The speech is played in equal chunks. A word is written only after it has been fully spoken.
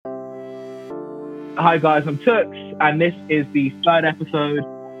Hi guys, I'm Tux, and this is the third episode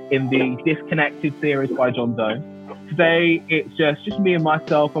in the Disconnected series by John Doe. Today it's just me and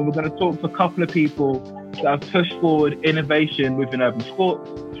myself, and we're going to talk to a couple of people that have pushed forward innovation within urban sports,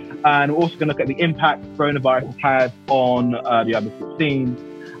 and we're also going to look at the impact coronavirus has had on the urban sports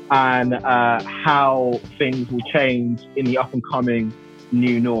scene and how things will change in the up and coming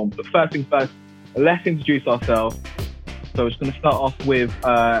new norm. But first things first, let's introduce ourselves. So we're just going to start off with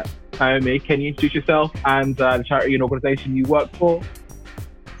Naomi. Can you introduce yourself and the charity and organisation you work for?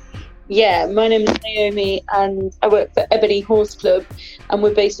 Yeah, my name is Naomi and I work for Ebony Horse Club, and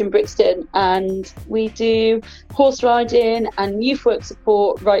we're based in Brixton, and we do horse riding and youth work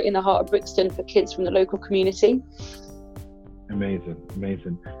support right in the heart of Brixton for kids from the local community.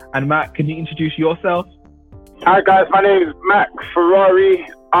 Amazing. And Matt, can you introduce yourself? Hi guys, my name is Matt Ferrari.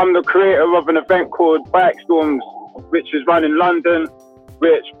 I'm the creator of an event called Bike Storms, which is run in London,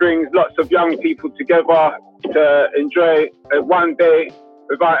 which brings lots of young people together to enjoy one day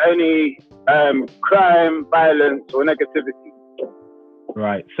without any crime, violence or negativity.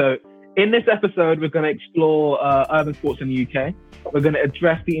 Right, so in this episode we're going to explore urban sports in the UK. We're going to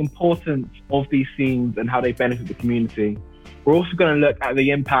address the importance of these scenes and how they benefit the community. We're also going to look at the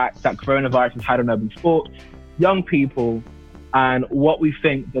impact that coronavirus has had on urban sports, young people, and what we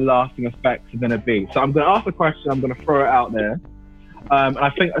think the lasting effects are going to be. So I'm going to ask a question, I'm going to throw it out there. And I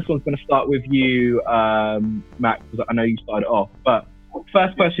think this one's going to start with you, Matt, because I know you started off. But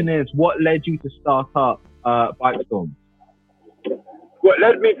first question is, what led you to start up Bike Storms? What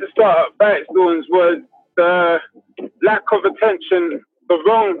led me to start up Bike Storms was the lack of attention, the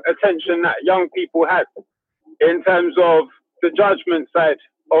wrong attention that young people had in terms of the judgment side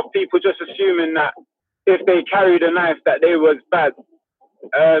of people just assuming that if they carried a knife that they was bad.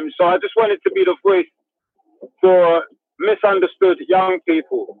 So I just wanted to be the voice for misunderstood young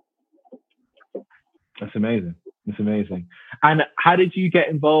people. That's amazing. And how did you get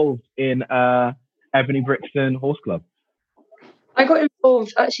involved in Ebony Brixton Horse Club? I got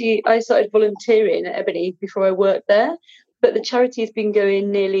involved, actually, I started volunteering at Ebony before I worked there, but the charity has been going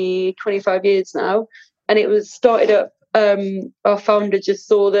nearly 25 years now, and it was started up, our founder just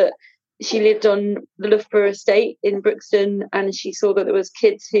saw that she lived on the Loughborough estate in Brixton, and she saw that there was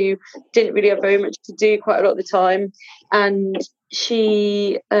kids who didn't really have very much to do quite a lot of the time. And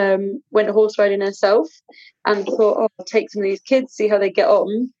she went horse riding herself and thought, I'll take some of these kids, see how they get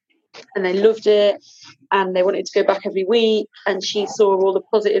on. And they loved it and they wanted to go back every week. And she saw all the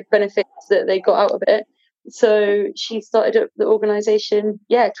positive benefits that they got out of it. So she started up the organisation,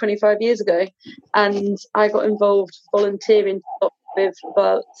 25 years ago. And I got involved volunteering with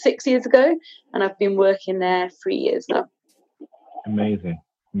about 6 years ago, and I've been working there 3 years now. Amazing.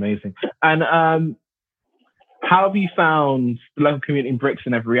 And how have you found the local community in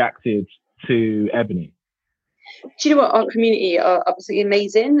Brixton have reacted to Ebony? Do you know what? Our community are absolutely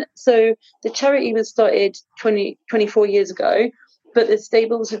amazing. So the charity was started 24 years ago, but the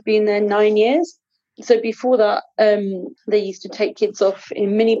stables have been there 9 years. So before that, they used to take kids off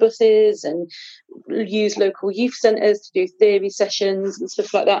in minibuses and use local youth centres to do theory sessions and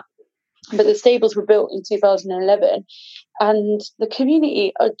stuff like that. But the stables were built in 2011, and the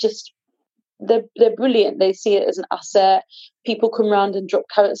community are just, they're brilliant. They see it as an asset. People come round and drop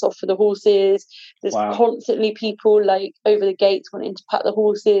carrots off for the horses. There's constantly people like over the gates wanting to pat the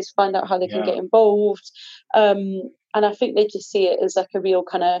horses, find out how they can get involved. And I think they just see it as like a real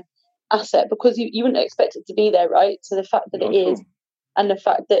kind of asset, because you wouldn't expect it to be there, right? So the fact that it is, and the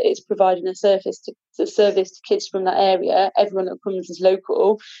fact that it's providing a service to kids from that area, everyone that comes is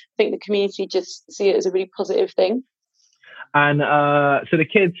local, I think the community just see it as a really positive thing. And so the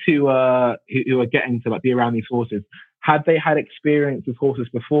kids who are getting to like be around these horses, had they had experience with horses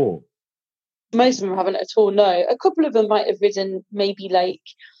before? Most of them haven't at all, no. A couple of them might have ridden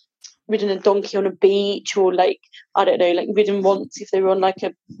a donkey on a beach, or like, I don't know, like ridden once if they were on like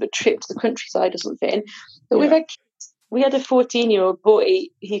a trip to the countryside or something. But we had a 14-year-old boy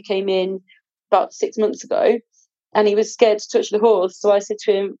who came in about 6 months ago, and he was scared to touch the horse. So I said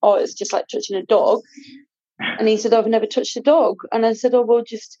to him, it's just like touching a dog. And he said, I've never touched a dog. And I said,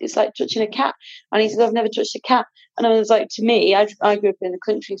 it's like touching a cat. And he said, I've never touched a cat. And I was like, to me, I grew up in the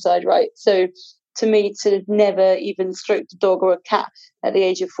countryside, right? So to me, to never even stroke a dog or a cat at the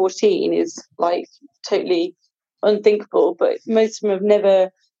age of 14 is like totally unthinkable. But most of them have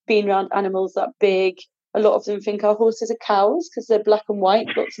never been around animals that big. A lot of them think our horses are cows because they're black and white,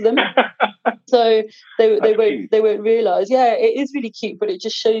 lots of them. So they won't realise. Yeah, it is really cute, but it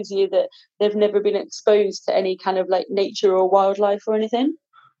just shows you that they've never been exposed to any kind of like nature or wildlife or anything.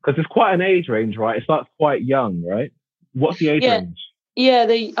 Because it's quite an age range, right? It starts quite young, right? What's the age range? Yeah,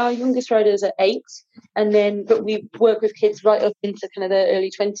 our youngest rider is at 8, but we work with kids right up into kind of their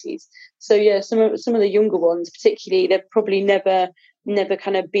early 20s. So yeah, some of the younger ones, particularly, they've probably never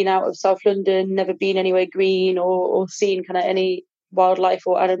kind of been out of South London, never been anywhere green or seen kind of any wildlife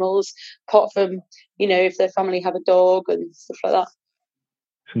or animals, apart from, if their family have a dog and stuff like that.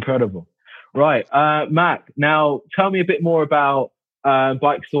 It's incredible. Right, Mac, now tell me a bit more about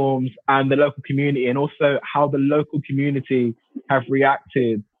Bike Storms and the local community, and also how the local community have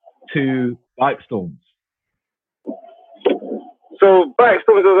reacted to Bike Storms. So Bike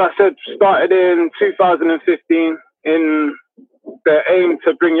Storms, as I said, started in 2015 in the aim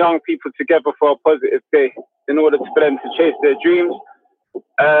to bring young people together for a positive day in order for them to chase their dreams.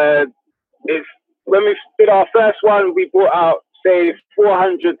 When we did our first one, we brought out, say,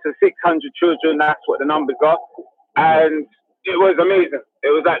 400 to 600 children. That's what the numbers are. And it was amazing. It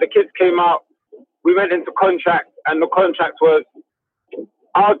was like the kids came out, we went into contract, and the contract was,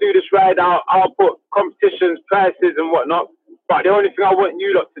 I'll do this ride out, I'll put competitions, prices and whatnot, but the only thing I want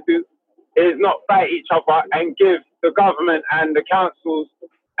you lot to do is not fight each other and give the government and the councils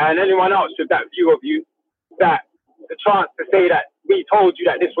and anyone else with that view of you that the chance to say that we told you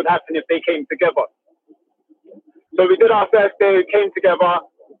that this would happen if they came together. So we did our first day, we came together,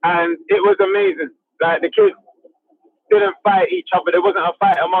 and it was amazing. Like, the kids didn't fight each other. There wasn't a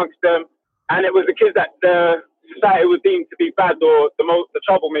fight amongst them. And it was the kids that the society would deem to be bad or the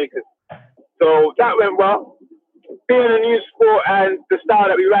troublemakers. So that went well. Being a new sport and the style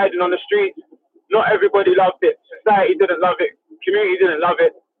that we riding on the streets, not everybody loved it. Society didn't love it. Community didn't love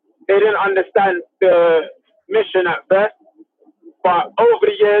it. They didn't understand the mission at first. But over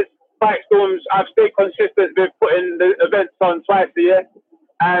the years, Bike Storms, I've stayed consistent with putting the events on twice a year.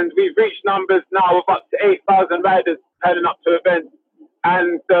 And we've reached numbers now of up to 8,000 riders heading up to events.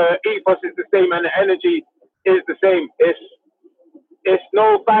 And the ethos is the same and the energy is the same. It's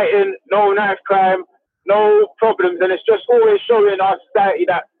no fighting, no knife crime, no problems. And it's just always showing our society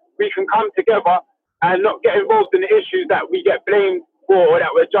that we can come together and not get involved in the issues that we get blamed for or that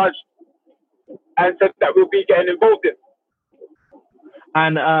we're judged and said that we'll be getting involved in.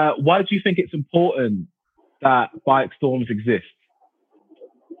 And why do you think it's important that Bike Storms exist?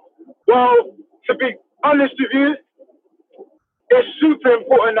 Well, to be honest with you, it's super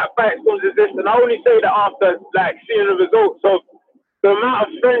important that Bike Storms exist. And I only say that after seeing the results of the amount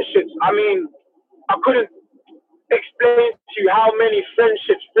of friendships. I mean, I couldn't explain to you how many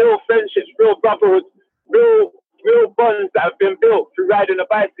friendships, real brotherhoods, real bonds that have been built through riding a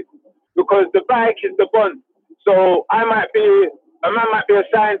bicycle. Because the bike is the bond. So a man might be a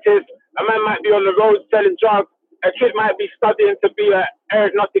scientist, a man might be on the road selling drugs, a kid might be studying to be an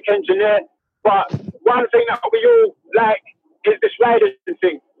aeronautic engineer. But one thing that we all like is this riding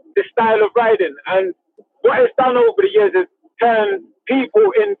thing, this style of riding. And what it's done over the years is turn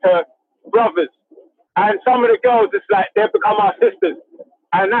people into brothers. And some of the girls, it's like they've become our sisters.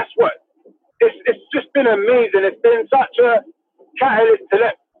 And that's what, it's just been amazing. It's been such a catalyst to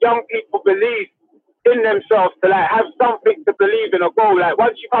let young people believe in themselves, to have something to believe in, a goal.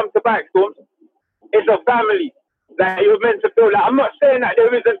 Once you come to Bike Storms, it's a family that you're meant to feel. I'm not saying that there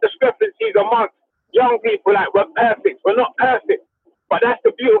isn't discrepancies amongst young people, we're perfect. We're not perfect. But that's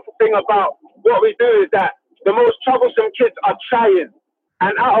the beautiful thing about what we do, is that the most troublesome kids are trying.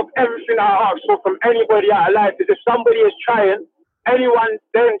 And out of everything I ask for from anybody out of life is if somebody is trying, anyone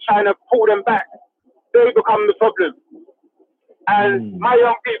then trying to pull them back, they become the problem. And my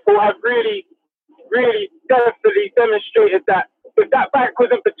young people have really, really definitely demonstrated that if that bike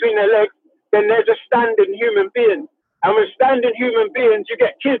wasn't between their legs, then they're just standing human beings. And with standing human beings, you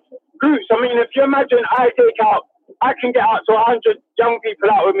get kids, groups. I mean, if you imagine I can get out to 100 young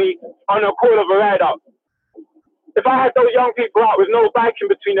people out with me on a call of a ride out. If I had those young people out with no bike in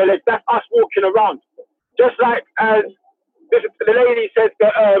between their legs, that's us walking around. Just like as the lady said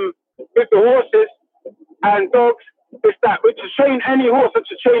that with the horses and dogs, it's that to train any horse or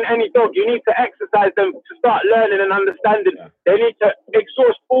to train any dog, you need to exercise them to start learning and understanding. They need to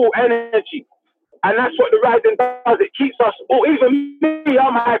exhaust all energy. And that's what the riding does. It keeps us, or even me,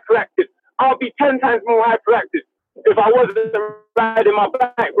 I'm hyperactive. I'll be 10 times more hyperactive if I wasn't riding my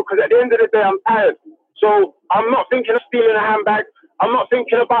bike, because at the end of the day, I'm tired. So I'm not thinking of stealing a handbag. I'm not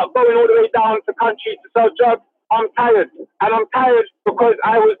thinking about going all the way down to country to sell drugs. I'm tired. And I'm tired because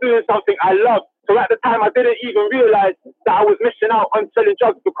I was doing something I love. So at the time, I didn't even realize that I was missing out on selling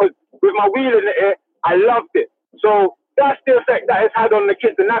drugs, because with my wheel in the air, I loved it. So that's the effect that it's had on the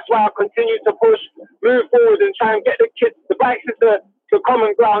kids. And that's why I continue to push, move forward and try and get the kids, the bikes into the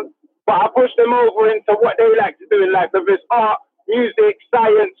common ground. But I push them over into what they like to do in life, whether it's art, music,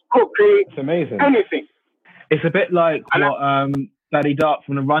 science, cookery, it's amazing. Anything. It's a bit like Daddy Duck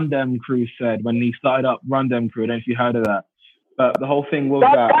from the Rundem Crew said when he started up Rundem Crew. I don't know if you heard of that. But the whole thing was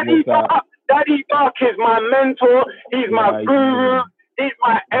Daddy Duck is my mentor. He's my guru. He's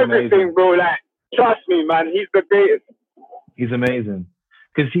my everything, amazing. Bro. Like, trust me, man. He's the greatest. He's amazing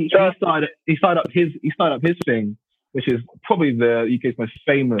because he started up his thing, which is probably the UK's most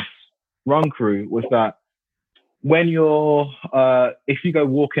famous run crew. Was that when you're if you go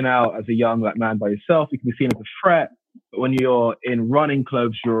walking out as a young black man by yourself, you can be seen as a threat. But when you're in running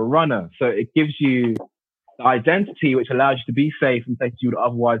clubs, you're a runner. So it gives you the identity which allows you to be safe in places you would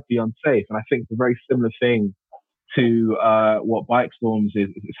otherwise be unsafe. And I think it's a very similar thing to what Bike Storms is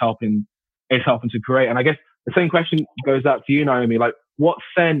helping to create. And I guess the same question goes out to you, Naomi. Like, what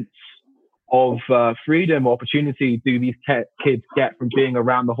sense of freedom or opportunity do these kids get from being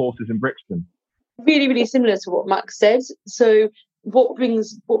around the horses in Brixton? Really, really similar to what Max said. So what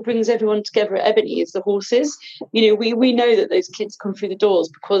brings everyone together at Ebony is the horses. You know, we know that those kids come through the doors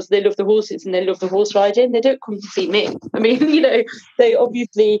because they love the horses and they love the horse riding. They don't come to see me. I mean, you know,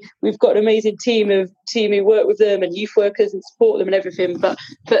 we've got an amazing team who work with them and youth workers and support them and everything. But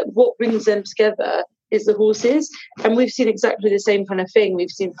what brings them together is the horses. And we've seen exactly the same kind of thing.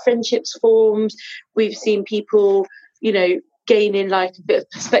 We've seen friendships formed. We've seen people, you know, gaining like a bit of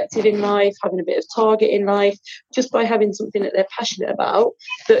perspective in life, having a bit of target in life, just by having something that they're passionate about,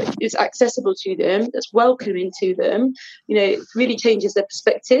 that is accessible to them, that's welcoming to them. You know, it really changes their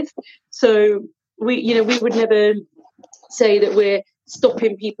perspective. So we would never say that we're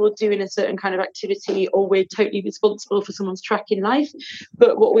stopping people doing a certain kind of activity or we're totally responsible for someone's track in life.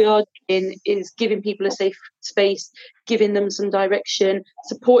 But what we are doing is giving people a safe space, giving them some direction,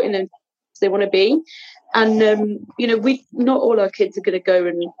 supporting them as they want to be. And, you know, not all our kids are going to go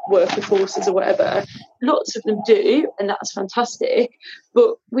and work with horses or whatever. Lots of them do, and that's fantastic.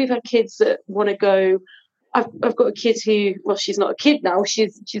 But we've had kids that want to go. I've got a kid who, well, she's not a kid now.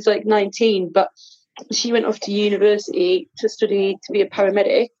 She's like 19, but she went off to university to study to be a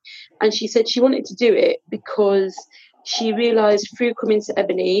paramedic. And she said she wanted to do it because she realised through coming to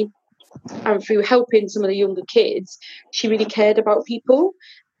Ebony and through helping some of the younger kids, she really cared about people.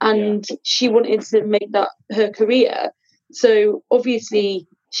 And she wanted to make that her career. So obviously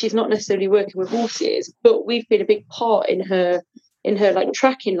she's not necessarily working with horses, but we've been a big part in her like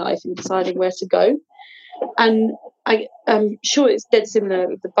tracking life and deciding where to go. And I'm sure it's dead similar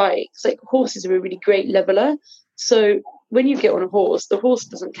with the bikes. Like, horses are a really great leveler. So when you get on a horse, the horse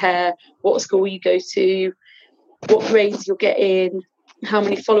doesn't care what school you go to, what grades you're getting, how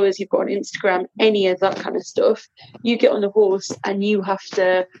many followers you've got on Instagram, any of that kind of stuff. You get on the horse and you have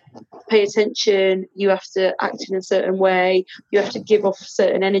to pay attention, you have to act in a certain way, you have to give off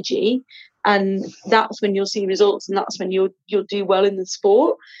certain energy, and that's when you'll see results, and that's when you'll do well in the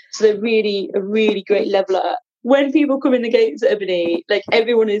sport. So they're really a really great leveler. When people come in the gates at Ebony, like,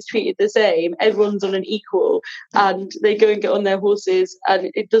 everyone is treated the same, everyone's on an equal, and they go and get on their horses, and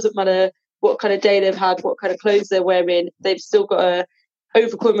it doesn't matter what kind of day they've had, what kind of clothes they're wearing, they've still got to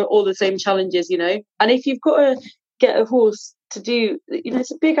overcome all the same challenges, you know. And if you've got to get a horse to do, you know,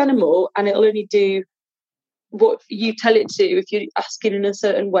 it's a big animal and it'll only do what you tell it to if you're asking in a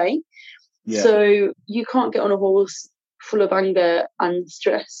certain way. So you can't get on a horse full of anger and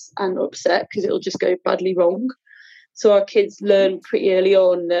stress and upset, because it'll just go badly wrong. So our kids learn pretty early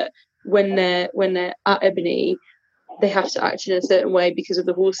on that when they're at Ebony, they have to act in a certain way because of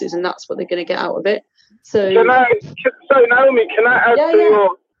the horses, and that's what they're going to get out of it. So Naomi, can I add to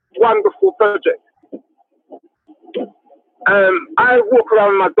your wonderful project? I walk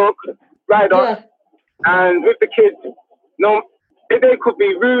around with my dog, Ryder, and with the kids. No, they could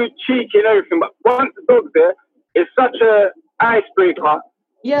be rude, cheeky, and everything, but once the dog's there, it's such a icebreaker.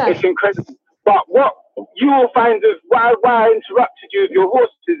 Yeah, it's incredible. But what you will find is why I interrupted you with your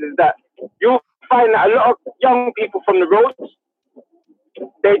horses is that you'll find that a lot of young people from the roads,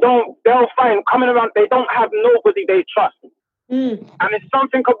 they'll find coming around, they don't have nobody they trust. And it's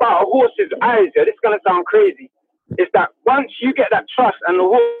something about a horse's eyes, this is going to sound crazy, is that once you get that trust and the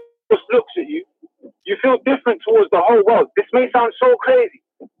horse looks at you, you feel different towards the whole world. This may sound so crazy,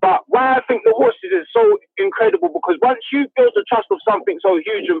 but why I think the horses is so incredible, because once you build the trust of something so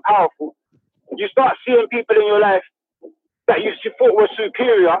huge and powerful, you start seeing people in your life that you thought were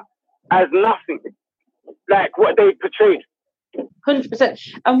superior as nothing, like what they portrayed. 100%.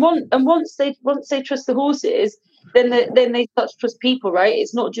 And once they trust the horses, then they start to trust people, right?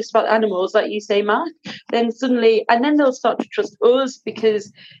 It's not just about animals, like you say, Mark. Then suddenly, and then they'll start to trust us,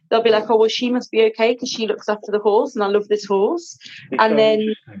 because they'll be like, oh, well, she must be okay because she looks after the horse, and I love this horse. It's and so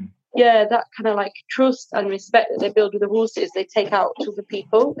then, that kind of like trust and respect that they build with the horses, they take out to the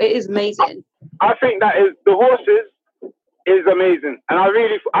people. It is amazing. I think that is the horses is amazing. And I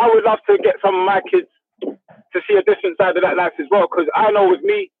would love to get some of my kids to see a different side of that life as well. Because I know with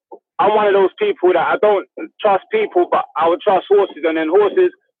me, I'm one of those people that I don't trust people, but I would trust horses. And then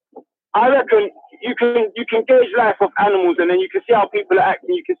horses, I reckon you can gauge life of animals, and then you can see how people are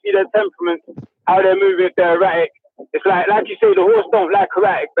acting. You can see their temperament, how they're moving, if they're erratic. It's like you say, the horse don't like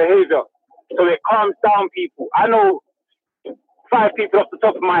erratic behavior, so it calms down people. I know 5 people off the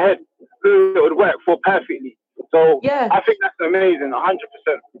top of my head who it would work for perfectly. So yeah. I think that's amazing, 100%.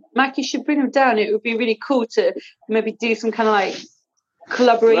 Mac, you should bring them down. It would be really cool to maybe do some kind of like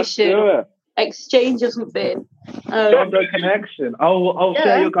collaboration, exchange or something. The connection. I'll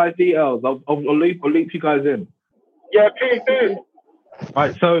share your guys' details. I'll loop you guys in. Yeah, please do.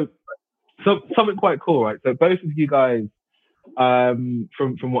 Right, so something quite cool, right? So both of you guys, from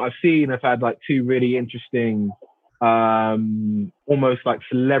what I've seen, have had like 2 really interesting, almost like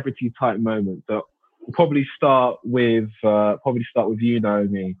celebrity type moments. So we'll probably start with you,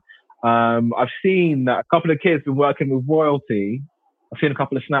 Naomi. I've seen that a couple of kids been working with royalty. I've seen a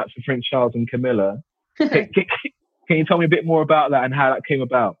couple of snaps of Prince Charles and Camilla. Can you tell me a bit more about that and how that came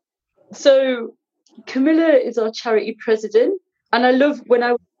about? So Camilla is our charity president, and I love when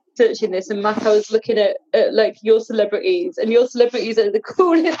I was searching this, and Mac, I was looking at like your celebrities, and your celebrities are the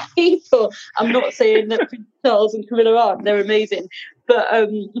coolest people. I'm not saying that Prince Charles and Camilla aren't; they're amazing, but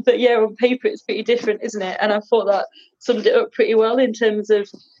yeah, on paper it's pretty different, isn't it? And I thought that summed it up pretty well in terms of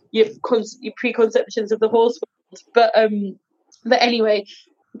your preconceptions of the horse world. But anyway,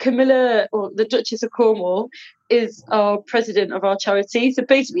 Camilla, or the Duchess of Cornwall, is our president of our charity. So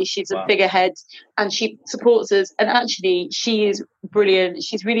basically, she's a figurehead and she supports us. And actually, she is brilliant.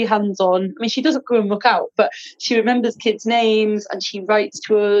 She's really hands-on. I mean, she doesn't go and look out, but she remembers kids' names and she writes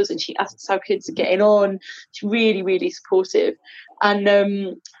to us and she asks how kids are getting on. She's really, really supportive.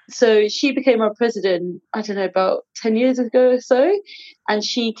 And so she became our president, I don't know, about 10 years ago or so. And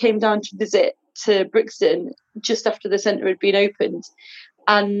she came down to visit to Brixton just after the centre had been opened.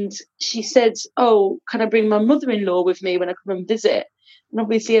 And she said, "Oh, can I bring my mother-in-law with me when I come and visit?" And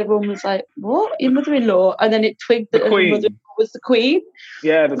obviously everyone was like, "What? Your mother-in-law?" And then it twigged that her mother-in-law was the Queen.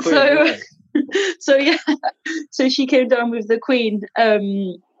 Yeah, the Queen. So she came down with the Queen.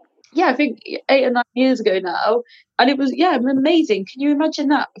 I think 8 or 9 years ago now, and it was amazing. Can you imagine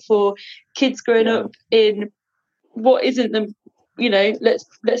that for kids growing up in what isn't the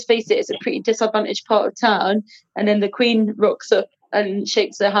let's face it, it's a pretty disadvantaged part of town, and then the Queen rocks up and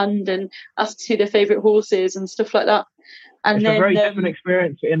shakes their hand and asks who their favourite horse is and stuff like that. And it's then, a very different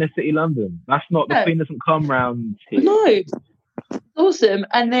experience for inner city London. That's not the Queen doesn't come round here. No. Awesome.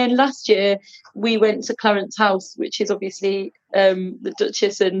 And then last year we went to Clarence House, which is obviously the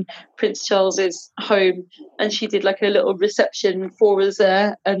Duchess and Prince Charles's home, and she did like a little reception for us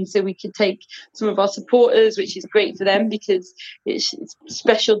there, and so we could take some of our supporters, which is great for them because it's a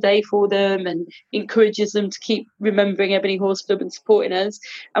special day for them and encourages them to keep remembering Ebony Horse Club and supporting us.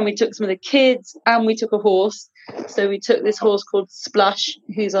 And we took some of the kids and we took a horse. So we took this horse called Splash,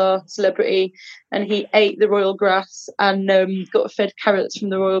 who's our celebrity, and he ate the royal grass and got fed carrots from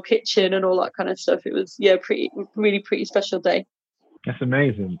the royal kitchen and all that kind of stuff. It was really pretty special day. That's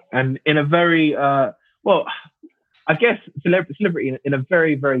amazing. And in a very I guess celebrity in a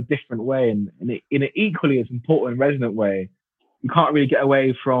very, very different way, and in an equally as important and resonant way. You can't really get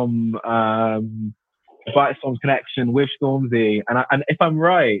away from Bite Storm's connection with Stormzy. And if I'm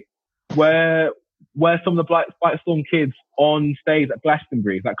right, were some of the Bite Storm kids on stage at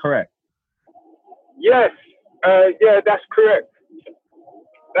Glastonbury? Is that correct? Yes. That's correct.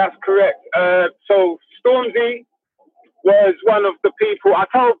 That's correct. So Stormzy was one of the people. I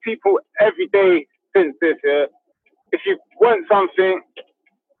tell people every day since this year, if you want something,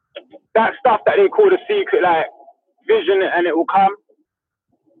 that stuff that they call the secret, like vision and it will come.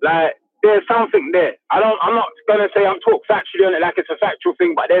 Like there's something there. I'm not gonna say I'm talk factually on it like it's a factual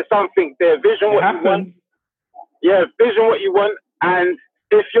thing, but there's something there. Vision what you want. Yeah, vision what you want. And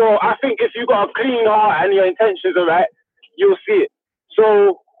I think if you got a clean heart and your intentions are right, you'll see it.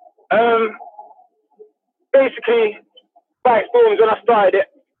 So basically, Bike Storms, when I started it,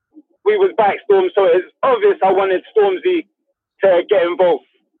 we was Bike Storms, so it's obvious I wanted Stormzy to get involved.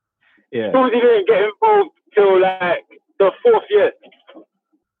 Yeah. Stormzy didn't get involved till like the 4th year.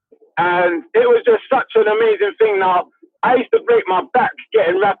 And it was just such an amazing thing. Now, I used to break my back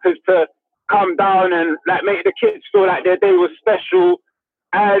getting rappers to come down and like make the kids feel like their day was special.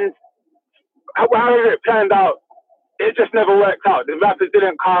 And however it planned out, it just never worked out. The rappers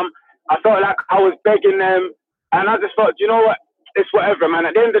didn't come. I felt like I was begging them. And I just thought, you know what? It's whatever, man.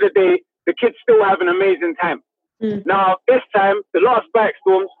 At the end of the day, the kids still have an amazing time. Now, this time, the last Bike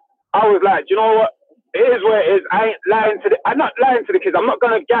Storms, I was like, you know what? it is what it is. I'm not lying to the kids. I'm not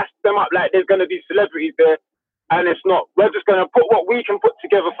gonna gas them up like there's gonna be celebrities there, and it's not. We're just gonna put what we can put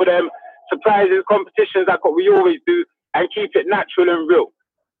together for them. Surprises, competitions, like what we always do, and keep it natural and real.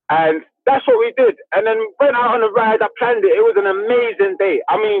 And that's what we did. And then went out on a ride. I planned it. It was an amazing day.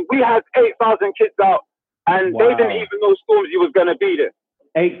 I mean, we had 8,000 kids out, and they didn't even know Stormzy was gonna be there.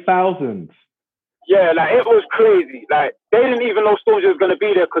 8,000. Yeah, like it was crazy. Like they didn't even know Stormzy was gonna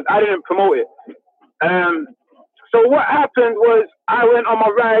be there because I didn't promote it. So what happened was I went on my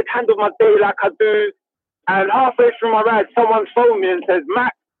ride, handled my day like I do, and halfway through my ride, someone phoned me and says,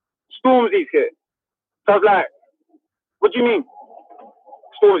 "Matt, Stormzy's here." So I was like, "What do you mean,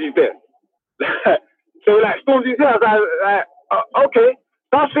 Stormzy's there?" So like, "Stormzy's here." I was like, "Okay."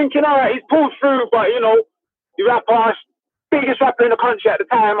 So I was thinking, all right, he's pulled through, but you know, the rapper, biggest rapper in the country at the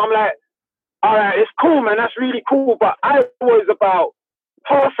time. I'm like, all right, it's cool, man. That's really cool. But I was about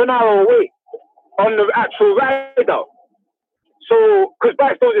half an hour away on the actual ride out. So, because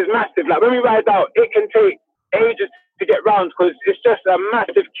Blackstones is massive. Like, when we ride out, it can take ages to get round because it's just a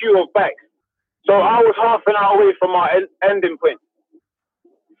massive queue of bikes. So I was half an hour away from our ending point.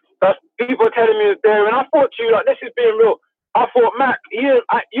 That's people telling me it's there. And I thought to you, like, this is being real. I thought, Mac, you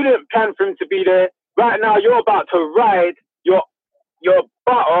didn't plan for him to be there. Right now, you're about to ride your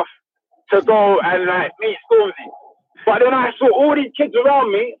butt off to go and, like, meet Stormzy. But then I saw all these kids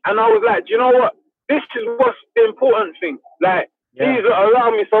around me, and I was like, do you know what? This is what's the important thing. Like, these are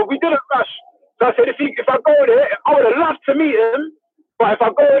around me. So we didn't rush. So I said, if I go there, I would have loved to meet him. But if I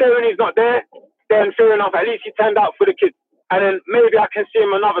go there and he's not there, then fair enough. At least he turned out for the kids. And then maybe I can see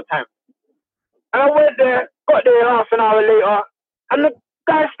him another time. And I went there, got there half an hour later, and the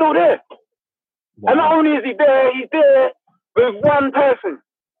guy's still there. Wow. And not only is he there, he's there with one person.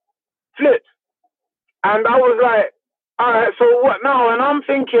 Flipped. And I was like, all right, so what now? And I'm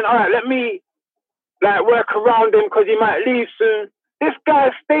thinking, all right, let me like work around him because he might leave soon. This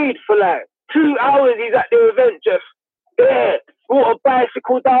guy stayed for like 2 hours. He's at the event just there, brought a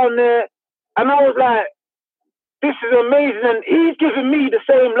bicycle down there. And I was like, this is amazing. And he's giving me the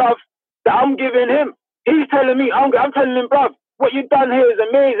same love that I'm giving him. He's telling me, I'm telling him, bruv, what you've done here is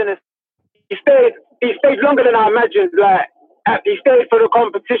amazing. He stayed longer than I imagined. Like, he stayed for the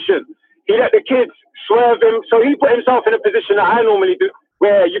competition. He let the kids swerve him. So he put himself in a position that I normally do,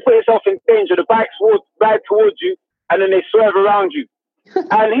 where you put yourself in danger, the bikes ride towards you, and then they swerve around you.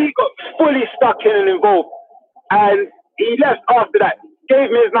 And he got fully stuck in and involved. And he left after that, gave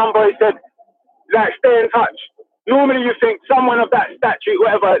me his number. He said, like, stay in touch. Normally you think someone of that stature,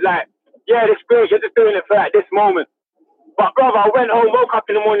 whatever, like, yeah, this great, you're just doing it for like this moment. But brother, I went home, woke up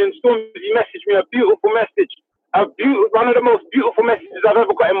in the morning, Stormzy messaged me a beautiful message. One of the most beautiful messages I've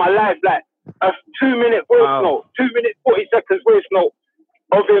ever got in my life, like a 2-minute voice note, 2 minutes, 40 seconds voice note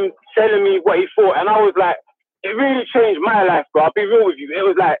of him telling me what he thought. And I was like, it really changed my life, bro. I'll be real with you. It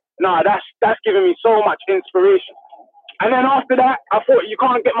was like, nah, that's giving me so much inspiration. And then after that, I thought you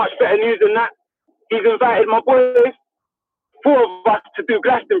can't get much better news than that. He's invited my boys, 4 of us, to do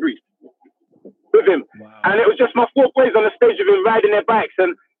Glastonbury with him. Wow. And it was just my 4 boys on the stage with him riding their bikes.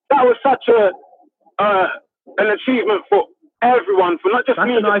 And that was such an achievement for everyone, for not just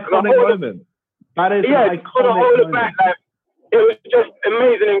me. That's an iconic moment. That is an iconic moment. Back, like, it was just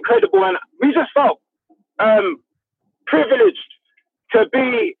amazing, incredible. And we just felt privileged to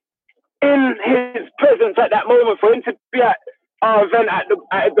be in his presence at that moment, for him to be at our event at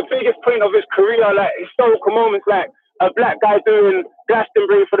the biggest point of his career, like historical moments, like a black guy doing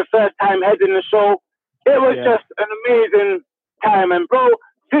Glastonbury for the first time, heading the show. It was just an amazing time. And bro,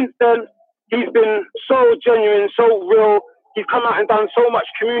 since then, he's been so genuine, so real. He's come out and done so much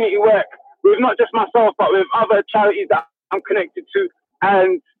community work with not just myself, but with other charities that I'm connected to.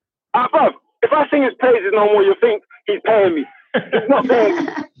 And bro, if I sing his praises no more, you'll think he's paying me. He's not paying me.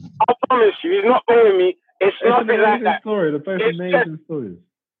 I promise you, he's not paying me. It's nothing like that. They're both amazing stories.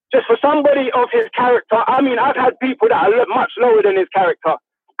 Just for somebody of his character, I mean, I've had people that are much lower than his character,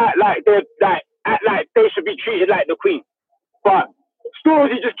 act like they should be treated like the Queen. But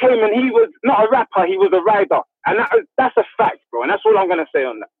Stormzy just came and he was not a rapper, he was a rider. And that's a fact, bro. And that's all I'm going to say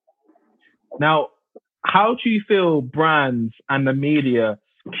on that. Now, how do you feel brands and the media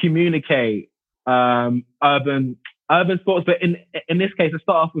communicate urban sports? But in this case, let's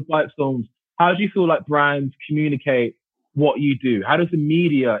start off with Whitestorms. How do you feel like brands communicate what you do? How does the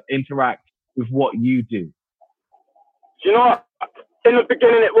media interact with what you do? You know, in the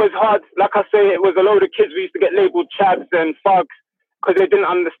beginning it was hard. Like I say, it was a load of kids. We used to get labelled chavs and thugs because they didn't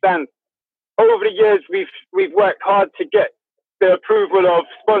understand. Over the years, we've worked hard to get the approval of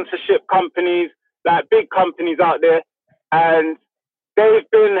sponsorship companies, like big companies out there, and they've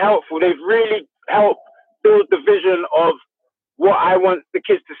been helpful. They've really help build the vision of what I want the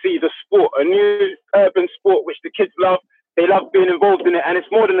kids to see, the sport, a new urban sport which the kids love. They love being involved in it, and it's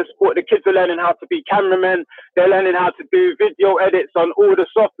more than a sport. The kids are learning how to be cameramen. They're learning how to do video edits on all the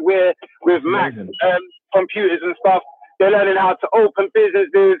software with Mac computers and stuff. They're learning how to open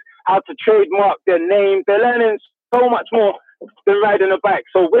businesses, how to trademark their name. They're learning so much more than riding a bike.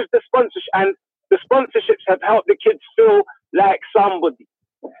 So with the sponsorship, and the sponsorships have helped the kids feel like somebody.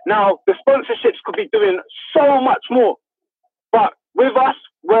 Now, the sponsorships could be doing so much more, but with us,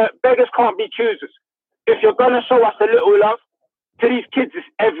 where beggars can't be choosers. If you're going to show us a little love, to these kids is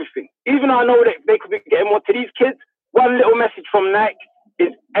everything. Even though I know that they could be getting more, to these kids, one little message from Nike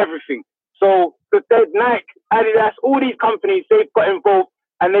is everything. So the Nike, Adidas, all these companies, they've got involved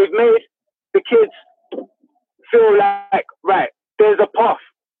and they've made the kids feel like, right, there's a path.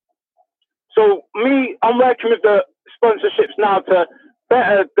 So I'm working with the sponsorships now to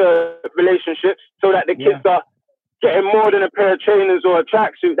better the relationships so that the kids are getting more than a pair of trainers or a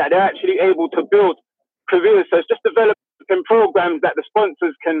tracksuit, that they're actually able to build careers. So it's just developing programs that the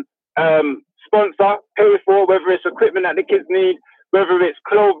sponsors can sponsor, pay for, whether it's equipment that the kids need, whether it's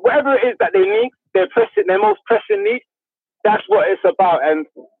clothes, whatever it is that they need, their most pressing need. That's what it's about. And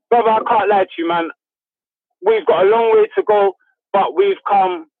brother, I can't lie to you, man. We've got a long way to go, but we've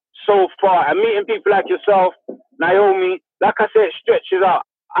come so far. And meeting people like yourself, Naomi, like I said, it stretches out.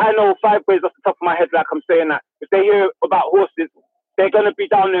 I know 5 ways off the top of my head, like I'm saying that. If they hear about horses, they're going to be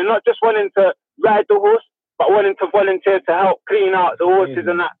down there, not just wanting to ride the horse, but wanting to volunteer to help clean out the horses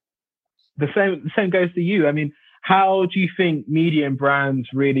and that. The same goes to you. I mean, how do you think media and brands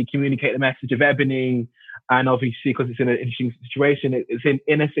really communicate the message of Ebony? And obviously, because it's in an interesting situation, it's in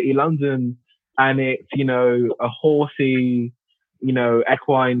inner city London, and it's, a horsey,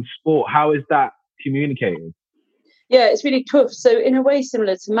 equine sport. How is that communicated? Yeah, it's really tough. So in a way,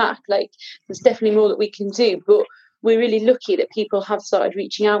 similar to Mac, there's definitely more that we can do, but we're really lucky that people have started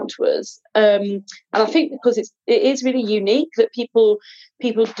reaching out to us. And I think because it is really unique that people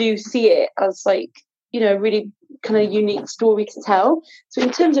do see it as really kind of unique story to tell. So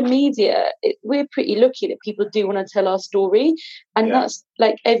in terms of media, we're pretty lucky that people do want to tell our story. And that's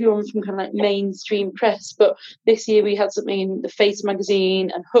everyone from kind of mainstream press. But this year we had something in the Face magazine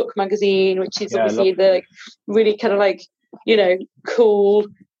and Hook magazine, which is obviously the really kind of cool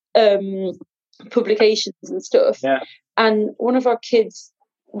publications and stuff. Yeah. And one of our kids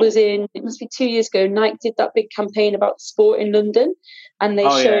was in, it must be 2 years ago, Nike did that big campaign about sport in London. And they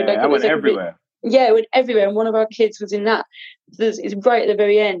showed it went everywhere. It went everywhere, and one of our kids was in that. It's right at the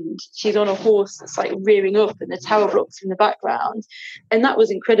very end. She's on a horse that's rearing up, and the tower blocks in the background, and that was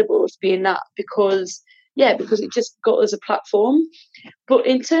incredible to be in that because it just got us a platform. But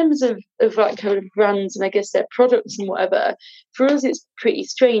in terms of kind of brands and I guess their products and whatever, for us it's pretty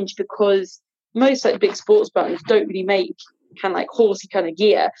strange because most big sports brands don't really make kind of horsey kind of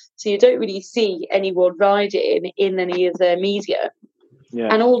gear, so you don't really see anyone riding in any of their media.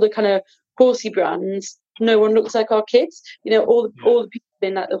 And all the kind of horsey brands, no one looks like our kids. All the people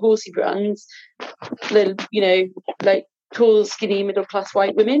in the horsey brands, they're tall, skinny, middle class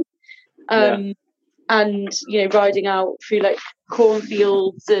white women, and riding out through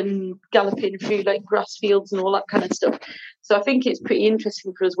cornfields and galloping through grass fields and all that kind of stuff. So I think it's pretty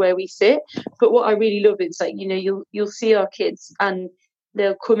interesting for us where we sit. But what I really love is you'll see our kids and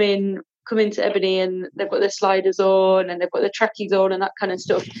they'll come into Ebony and they've got their sliders on and they've got their trackies on and that kind of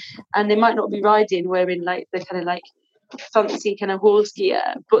stuff, and they might not be riding wearing the kind of fancy kind of horse gear,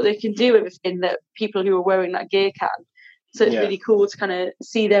 but they can do everything that people who are wearing that gear can. So it's really cool to kind of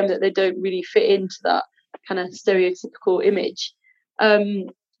see them, that they don't really fit into that kind of stereotypical image.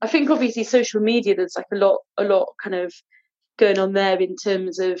 I think obviously social media, there's a lot kind of going on there in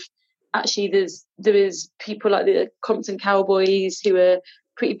terms of actually there is people like the Compton Cowboys who are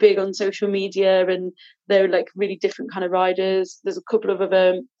pretty big on social media, and they're really different kind of riders. There's a couple of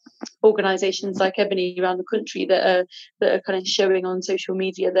other organisations like Ebony around the country that are kind of showing on social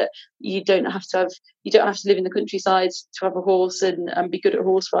media that you don't have to live in the countryside to have a horse and be good at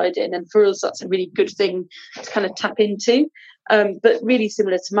horse riding. And for us, that's a really good thing to kind of tap into. But really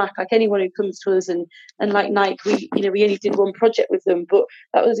similar to Mac, anyone who comes to us and like Nike, we only did one project with them, but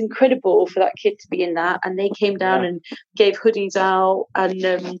that was incredible for that kid to be in that, and they came down and gave hoodies out, and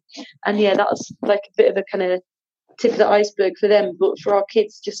that was a bit of a kind of tip of the iceberg for them. But for our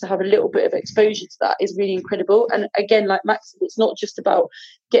kids, just to have a little bit of exposure to that is really incredible. And again, like Max said, it's not just about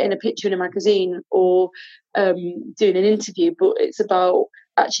getting a picture in a magazine or doing an interview, but it's about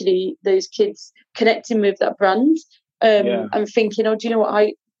actually those kids connecting with that brand. And thinking, do you know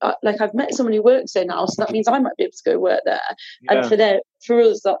what, I've met someone who works there now, so that means I might be able to go work there. And for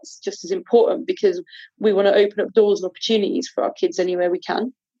us, that's just as important, because we want to open up doors and opportunities for our kids anywhere we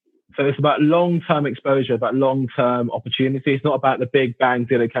can. So it's about long-term exposure, about long-term opportunity. It's not about the big bang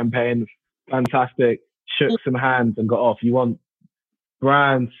dinner campaign, fantastic, shook some hands and got off. You want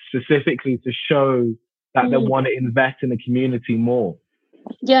brands specifically to show that they want to invest in the community more.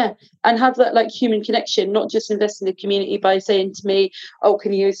 Yeah, and have that like human connection, not just invest in the community by saying to me, oh,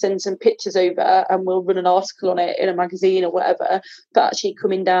 can you send some pictures over and we'll run an article on it in a magazine or whatever, but actually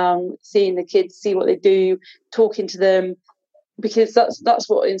coming down, seeing the kids, see what they do, talking to them, because that's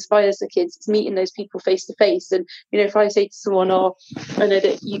what inspires the kids. It's meeting those people face to face. And, you know, if I say to someone, oh, I know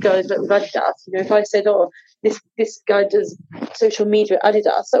that you guys work with Adidas, you know, if I said, oh, this guy does social media at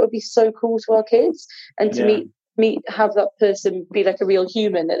Adidas, that would be so cool to our kids. And to have that person be like a real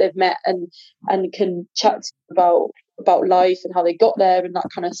human that they've met and can chat about life and how they got there and that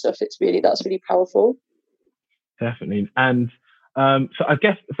kind of stuff. That's really powerful. Definitely. And so I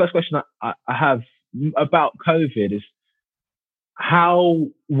guess the first question I have about COVID is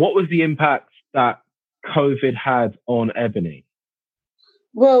what was the impact that COVID had on Ebony?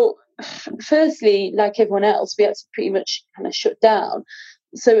 Well, firstly, like everyone else, we had to pretty much kind of shut down.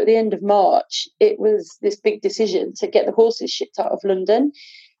 So at the end of March, it was this big decision to get the horses shipped out of London.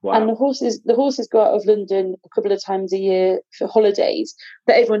 Wow. And the horses go out of London a couple of times a year for holidays,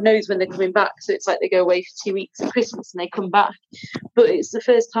 but everyone knows when they're coming back. So it's like they go away for 2 weeks at Christmas and they come back. But it's the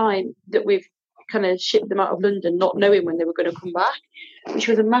first time that we've kind of shipped them out of London not knowing when they were going to come back, which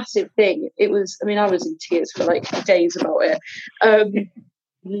was a massive thing. I was in tears for like days about it.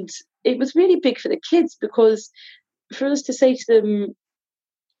 And it was really big for the kids, because for us to say to them,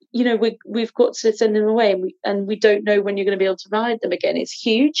 you know, we've got to send them away and we don't know when you're going to be able to ride them again. It's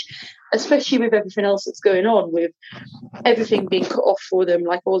huge, especially with everything else that's going on, with everything being cut off for them,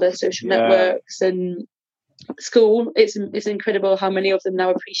 like all their social networks and school. It's incredible how many of them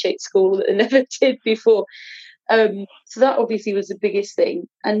now appreciate school that they never did before. So that obviously was the biggest thing.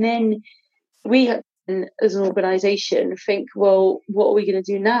 And then we had, as an organisation, think, well, what are we going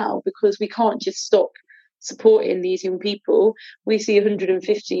to do now? Because we can't just stop supporting these young people. We see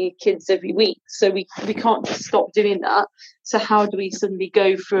 150 kids every week, so we can't just stop doing that. So how do we suddenly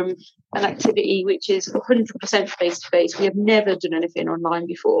go from an activity which is 100% face to face? We have never done anything online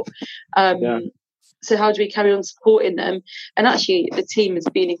before. So how do we carry on supporting them? And actually the team has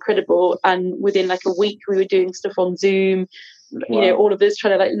been incredible, and within like a week we were doing stuff on Zoom. Wow. You know, all of us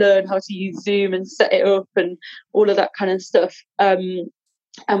trying to like learn how to use Zoom and set it up and all of that kind of stuff.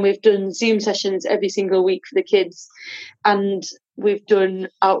 And we've done Zoom sessions every single week for the kids, and we've done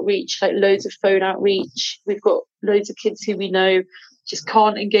outreach, like loads of phone outreach. We've got loads of kids who we know just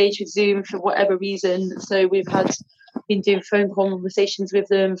can't engage with Zoom for whatever reason, so we've been doing phone conversations with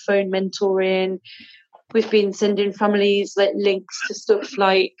them, phone mentoring. We've been sending families like links to stuff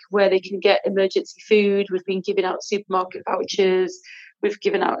like where they can get emergency food. We've been giving out supermarket vouchers. We've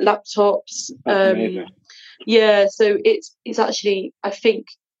given out laptops. So it's actually, I think,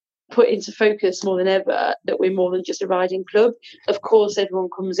 put into focus more than ever that we're more than just a riding club. Of course, everyone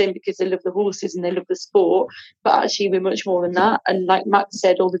comes in because they love the horses and they love the sport, but actually we're much more than that. And like Max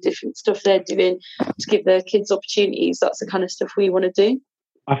said, all the different stuff they're doing to give their kids opportunities, that's the kind of stuff we want to do.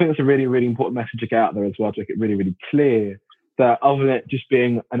 I think that's a really, really important message to get out there as well, to make it really, really clear that other than it just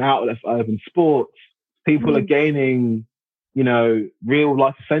being an outlet for urban sports, people are gaining, you know, real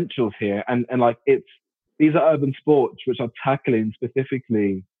life essentials here. And like these are urban sports which are tackling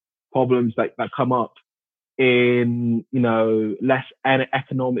specifically problems that come up in, you know, less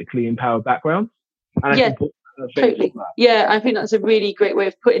economically empowered backgrounds. And yeah, totally. Yeah, I think that's a really great way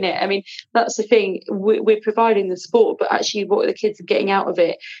of putting it. I mean, that's the thing. We're providing the sport, but actually what the kids are getting out of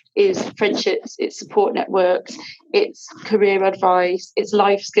it is friendships, it's support networks, it's career advice, it's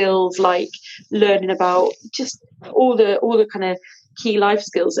life skills, like learning about just all the kind of key life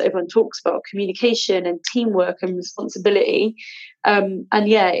skills that everyone talks about, communication and teamwork and responsibility. And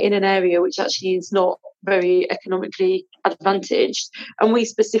in an area which actually is not very economically advantaged. And we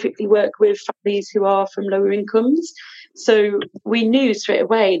specifically work with families who are from lower incomes. So we knew straight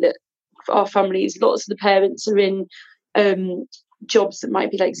away that our families, lots of the parents are in jobs that might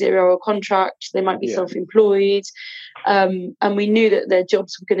be like 0-hour contract, they might be self-employed. And we knew that their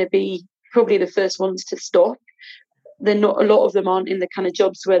jobs were going to be probably the first ones to stop. They're not, a lot of them aren't in the kind of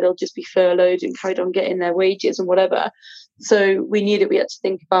jobs where they'll just be furloughed and carried on getting their wages and whatever. So we knew that we had to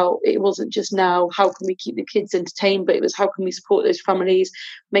think about, it wasn't just now, how can we keep the kids entertained, but it was how can we support those families,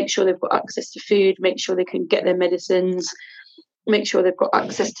 make sure they've got access to food, make sure they can get their medicines, make sure they've got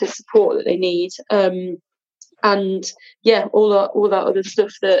access to support that they need. and all that other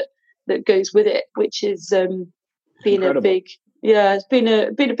stuff that goes with it, which is been Incredible. it's been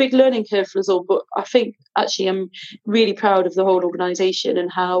a big learning curve for us all. But I think actually I'm really proud of the whole organisation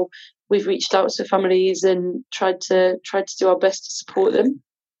and how we've reached out to families and tried to do our best to support them.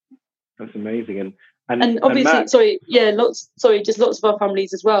 That's amazing. And obviously, just lots of our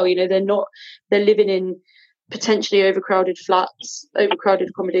families as well. They're living in potentially overcrowded flats, overcrowded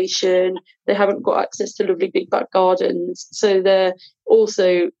accommodation. They haven't got access to lovely big back gardens. So they're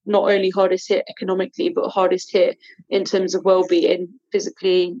also not only hardest hit economically, but hardest hit in terms of well-being,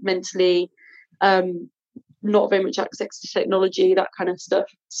 physically, mentally, not very much access to technology, that kind of stuff.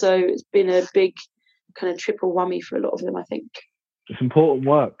 So it's been a big kind of triple whammy for a lot of them, I think. It's important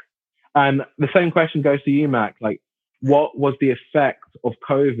work. And the same question goes to you, Mac. Like, what was the effect of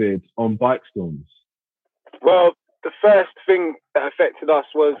COVID on Bike Storms? Well, the first thing that affected us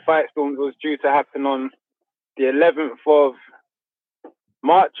was Bike Storms was due to happen on the 11th of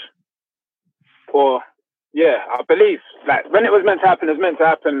March. I believe. Like, when it was meant to happen, it was meant to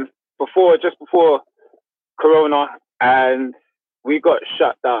happen just before Corona, and we got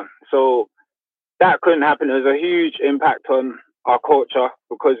shut down. So that couldn't happen. It was a huge impact on our culture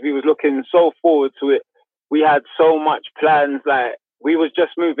because we was looking so forward to it. We had so much plans. Like, we was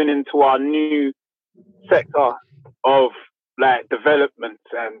just moving into our new sector of like development,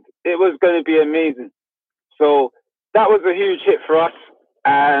 and it was going to be amazing. So that was a huge hit for us.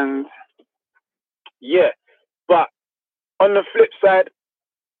 And but on the flip side,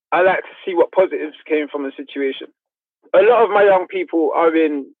 I like to see what positives came from the situation. A lot of my young people are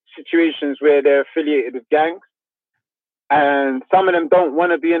in situations where they're affiliated with gangs, and some of them don't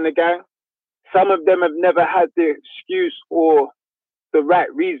want to be in the gang. Some of them have never had the excuse or the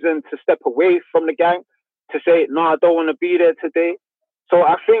right reason to step away from the gang, to say, no, I don't want to be there today. So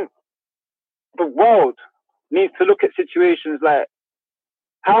I think the world needs to look at situations like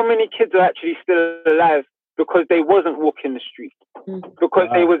how many kids are actually still alive because they wasn't walking the street, because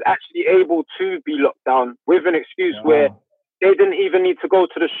they was actually able to be locked down with an excuse where they didn't even need to go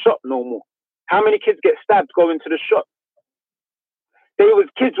to the shop no more. How many kids get stabbed going to the shop?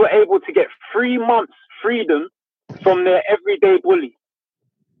 Kids were able to get 3 months freedom from their everyday bully.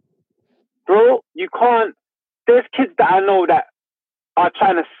 Bro, you can't. There's kids that I know that are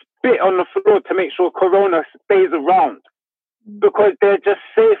trying to spit on the floor to make sure Corona stays around because they're just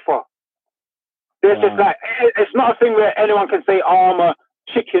safer. There's just like, it's not a thing where anyone can say, oh, I'm a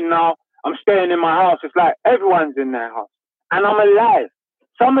chicken now, I'm staying in my house. It's like everyone's in their house and I'm alive.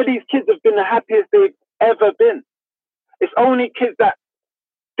 Some of these kids have been the happiest they've ever been. It's only kids that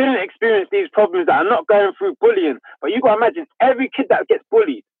didn't experience these problems that are not going through bullying. But you got to imagine, every kid that gets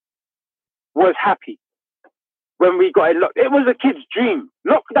bullied was happy when we got it locked. It was a kid's dream.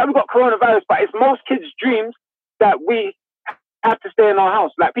 Not that we got coronavirus, but it's most kids' dreams that we have to stay in our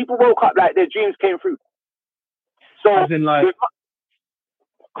house. Like, people woke up like their dreams came true. So, as in, like,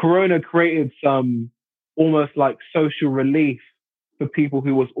 Corona created some almost like social relief for people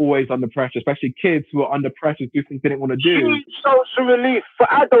who was always under pressure, especially kids who were under pressure, do things they didn't want to do. Huge social relief for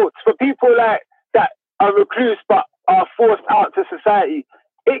adults, for people like that are recluse but are forced out to society.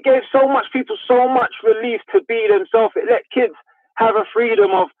 It gave so much people so much relief to be themselves. It let kids have a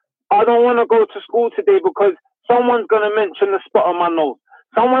freedom of, I don't want to go to school today because someone's going to mention the spot on my nose.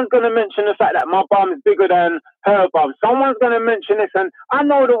 Someone's going to mention the fact that my bum is bigger than her bum. Someone's going to mention this. And I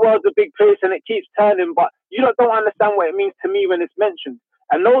know the world's a big place and it keeps turning, but you don't understand what it means to me when it's mentioned.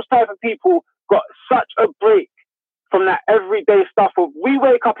 And those type of people got such a break from that everyday stuff of, we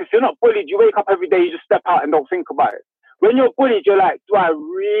wake up, if you're not bullied, you wake up every day, you just step out and don't think about it. When you're bullied, you're like, do I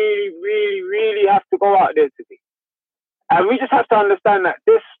really, really, really have to go out there today? And we just have to understand that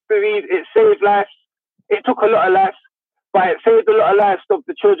this disease, it saved lives. It took a lot of lives, but it saved a lot of lives of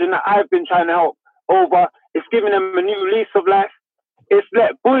the children that I've been trying to help over. It's given them a new lease of life. It's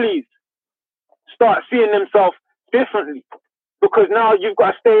let bullies start seeing themselves differently, because now you've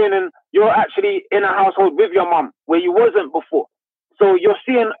got to stay in and you're actually in a household with your mum where you wasn't before. So you're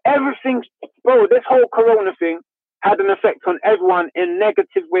seeing everything. Bro, this whole Corona thing had an effect on everyone in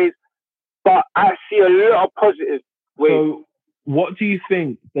negative ways, but I see a lot of positive ways. So what do you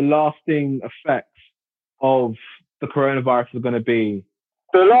think the lasting effects of the coronavirus are going to be?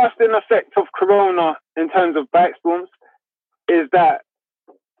 The lasting effect of Corona in terms of bike storms is that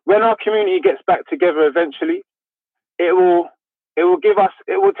when our community gets back together eventually, it will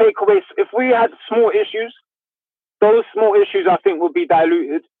take away, if we had small issues, those small issues I think will be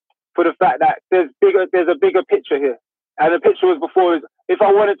diluted for the fact that there's a bigger picture here. And the picture was before is, if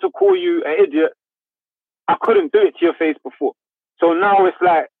I wanted to call you an idiot, I couldn't do it to your face before. So now it's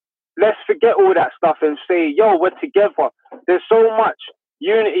like, let's forget all that stuff and say, yo, we're together. There's so much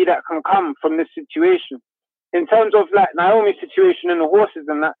unity that can come from this situation. In terms of like Naomi's situation and the horses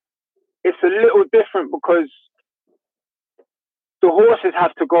and that, it's a little different because the horses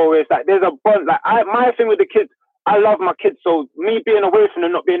have to go. It's like there's a bond. Like my thing with the kids, I love my kids, so me being away from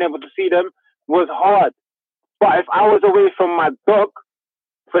them, not being able to see them, was hard. But if I was away from my dog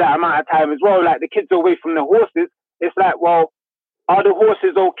for that amount of time as well, like the kids are away from the horses, it's like, well, are the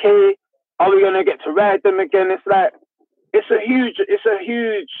horses okay? Are we gonna get to ride them again? It's like it's a huge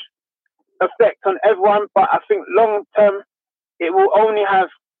effect on everyone. But I think long term, it will only have,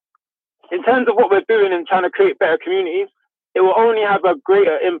 in terms of what we're doing and trying to create better communities, it will only have a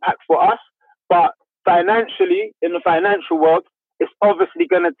greater impact for us. But financially, in the financial world, it's obviously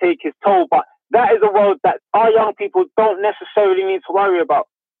going to take its toll. But that is a world that our young people don't necessarily need to worry about,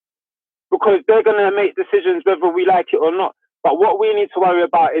 because they're going to make decisions whether we like it or not. But what we need to worry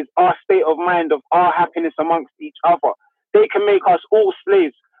about is our state of mind, of our happiness amongst each other. They can make us all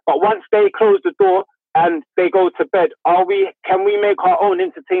slaves, but once they close the door and they go to bed, can we make our own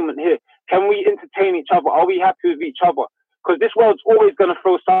entertainment here? Can we entertain each other? Are we happy with each other? Because this world's always going to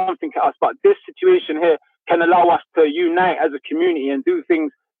throw something at us, but this situation here can allow us to unite as a community and do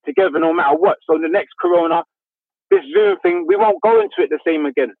things together no matter what. So the next corona, this Zoom thing, we won't go into it the same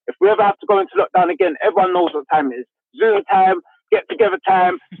again. If we ever have to go into lockdown again, everyone knows what time it is. Zoom time, get together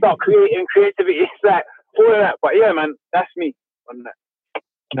time, start creating creativity. It's like all of that. But yeah, man, that's me on that.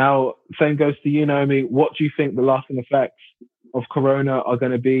 Now, same goes to you, Naomi. What do you think the lasting effects of corona are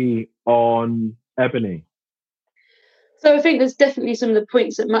going to be on Ebony? So I think there's definitely some of the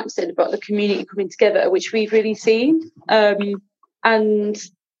points that Max said about the community coming together, which we've really seen. And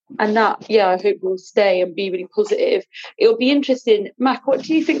that, yeah, I hope will stay and be really positive. It'll be interesting. Mac, what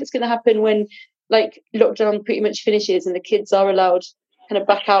do you think is going to happen when like lockdown pretty much finishes and the kids are allowed kind of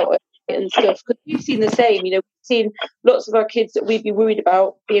back out and stuff? Because we've seen the same, we've seen lots of our kids that we'd be worried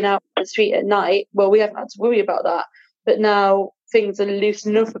about being out on the street at night. Well, we haven't had to worry about that. But now things are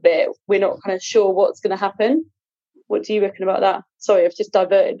loosening up a bit. We're not kind of sure what's going to happen. What do you reckon about that? Sorry, I've just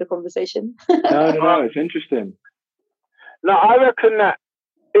diverted the conversation. No, it's interesting. No, I reckon that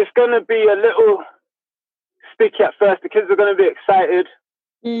it's going to be a little sticky at first. The kids are going to be excited.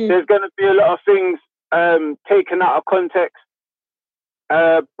 There's going to be a lot of things taken out of context.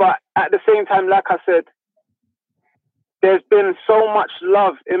 But at the same time, like I said, there's been so much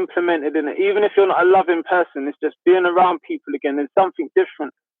love implemented in it. Even if you're not a loving person, it's just being around people again. There's something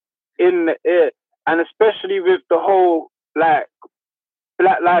different in the air. And especially with the whole Black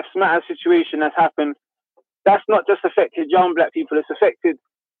Lives Matter situation that's happened, that's not just affected young Black people, it's affected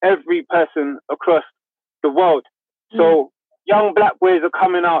every person across the world. So young Black boys are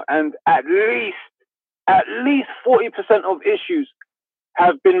coming out, and at least 40% of issues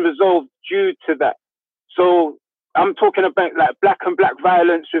have been resolved due to that. So I'm talking about like black and black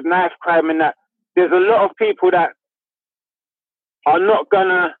violence with knife crime and that. There's a lot of people that are not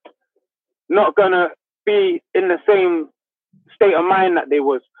gonna be in the same state of mind that they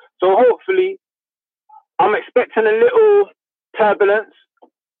was. So hopefully, I'm expecting a little turbulence,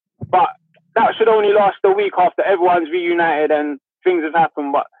 but that should only last a week after everyone's reunited and things have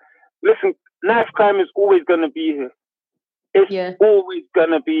happened. But listen, knife crime is always going to be here. It's always going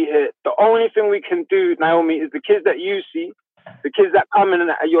to be here. The only thing we can do, Naomi, is the kids that you see, the kids that come in and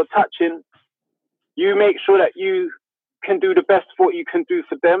that you're touching, you make sure that you can do the best for what you can do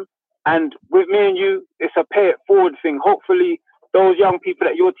for them. And with me and you, it's a pay it forward thing. Hopefully, those young people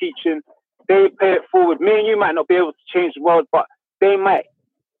that you're teaching, they pay it forward. Me and you might not be able to change the world, but they might.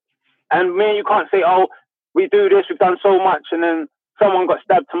 And me and you can't say, oh, we do this, we've done so much, and then someone got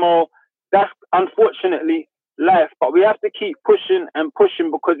stabbed tomorrow. That's unfortunately life. But we have to keep pushing and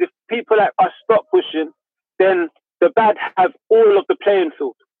pushing, because if people like us stop pushing, then the bad have all of the playing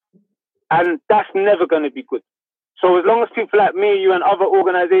field. And that's never going to be good. So as long as people like me, you, and other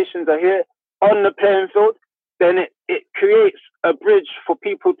organizations are here on the playing field, then it creates a bridge for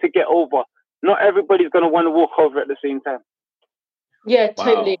people to get over. Not everybody's going to want to walk over at the same time. Yeah,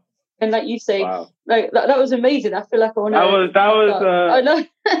 totally. Wow. And like you say, like that was amazing. I feel like I want to. I know.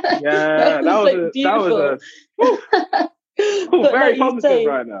 Yeah, that was very positive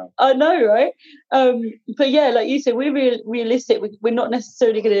right now. I know, right? But yeah, like you said, we're realistic. We're not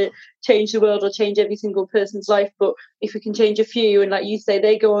necessarily going to change the world or change every single person's life, but if we can change a few, and like you say,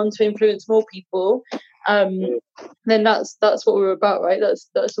 they go on to influence more people, then that's what we're about, right?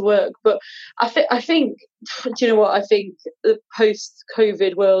 That's the work. But I think, do you know what? I think the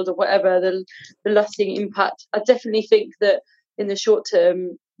post-COVID world or whatever, the lasting impact, I definitely think that in the short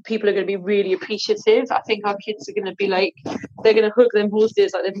term, people are going to be really appreciative. I think our kids are going to be like, they're going to hug them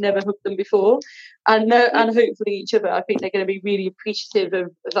horses like they've never hugged them before, and hopefully each other. I think they're going to be really appreciative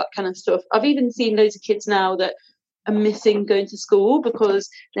of that kind of stuff. I've even seen loads of kids now that are missing going to school because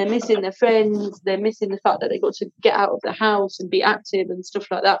they're missing their friends, they're missing the fact that they got to get out of the house and be active and stuff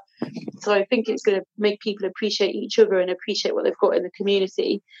like that. So I think it's going to make people appreciate each other and appreciate what they've got in the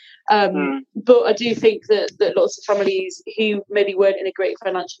community. But I do think that lots of families who maybe weren't in a great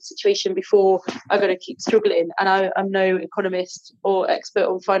financial situation before are going to keep struggling. And I'm no economist or expert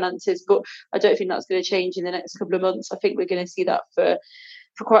on finances, but I don't think that's going to change in the next couple of months. I think we're going to see that for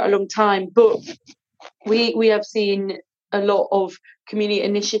quite a long time. But we have seen a lot of community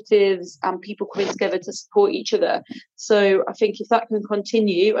initiatives and people coming together to support each other. So I think if that can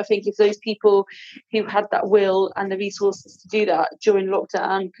continue, I think if those people who had that will and the resources to do that during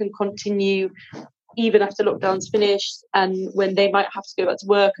lockdown can continue even after lockdown's finished and when they might have to go back to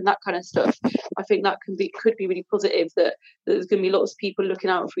work and that kind of stuff, I think that could be really positive, that there's going to be lots of people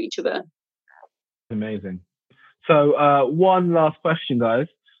looking out for each other. Amazing. So one last question, guys.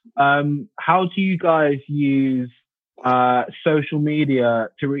 How do you guys use social media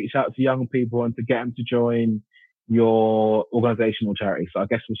to reach out to young people and to get them to join your organisation or charity? So I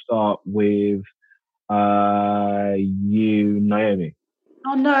guess we'll start with you, Naomi.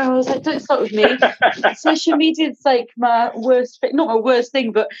 Oh no, I was like, don't start with me. Social media is like my worst thing, not my worst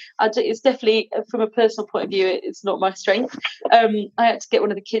thing, but it's definitely, from a personal point of view, it's not my strength. I had to get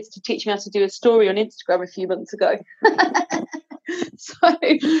one of the kids to teach me how to do a story on Instagram a few months ago. So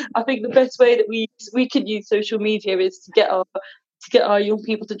I think the best way that we can use social media is to get our young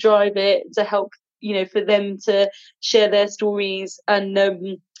people to drive it, to help, for them to share their stories.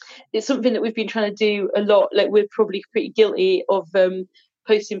 And it's something that we've been trying to do a lot. Like, we're probably pretty guilty of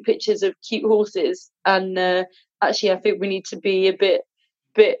posting pictures of cute horses, and actually I think we need to be a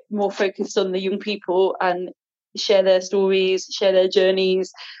bit more focused on the young people and share their stories, share their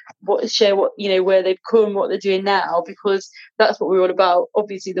journeys, share what where they've come, what they're doing now, because that's what we're all about.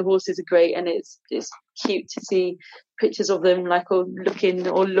 Obviously the horses are great and it's cute to see pictures of them like all looking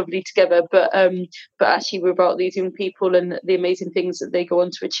all lovely together, but actually we're about these young people and the amazing things that they go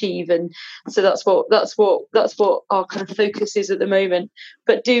on to achieve. And so that's what our kind of focus is at the moment.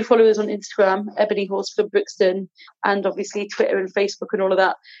 But do follow us on Instagram, Ebony Horse Club Brixton, and obviously Twitter and Facebook and all of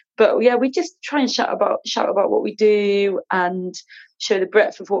that. But yeah, we just try and shout about what we do and show the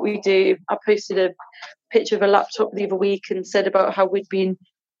breadth of what we do. I posted a picture of a laptop the other week and said about how we'd been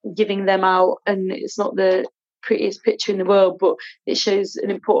giving them out, and it's not the prettiest picture in the world, but it shows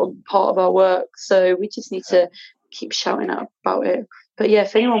an important part of our work. So we just need to keep shouting out about it. But yeah,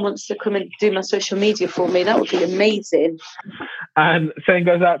 if anyone wants to come and do my social media for me, that would be amazing. And same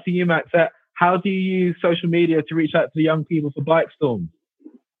goes out to you, Max. How do you use social media to reach out to the young people for Bike Storm?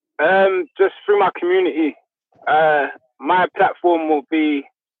 Just through my community. My platform will be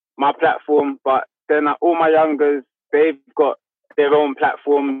my platform, but then all my youngers, they've got their own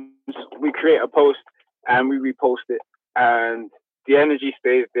platforms. We create a post and we repost it, and the energy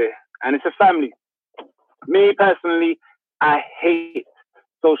stays there, and it's a family. Me personally, I hate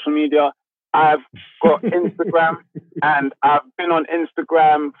social media. I've got Instagram and I've been on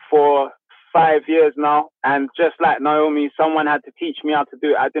Instagram for 5 years now, and just like Naomi, someone had to teach me how to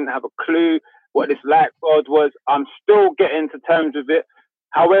do it. I didn't have a clue what this light world was. I'm still getting to terms with it.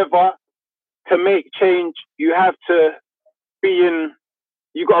 However, to make change, you have to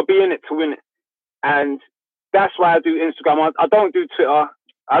you got to be in it to win it. And that's why I do Instagram. I don't do Twitter.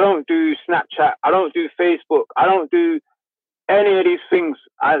 I don't do Snapchat. I don't do Facebook. I don't do any of these things.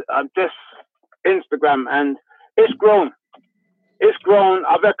 I'm just Instagram, and it's grown. It's grown.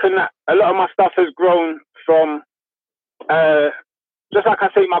 I reckon that a lot of my stuff has grown from, just like I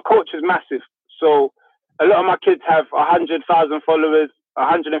say, my coach is massive. So a lot of my kids have 100,000 followers,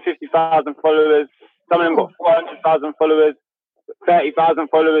 150,000 followers. Some of them got 400,000 followers, 30,000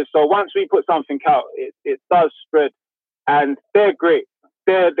 followers. So once we put something out, it does spread, and they're great.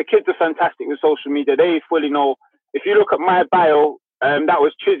 The kids are fantastic with social media. They fully know. If you look at my bio, that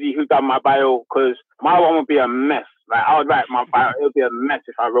was Chizzy who done my bio, because my one would be a mess. Like, I would write my bio, it would be a mess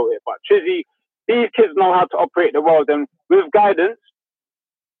if I wrote it. But Chizzy, these kids know how to operate the world, and with guidance,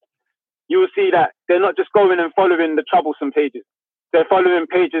 you will see that they're not just going and following the troublesome pages. They're following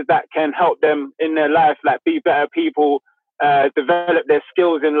pages that can help them in their life, like be better people, develop their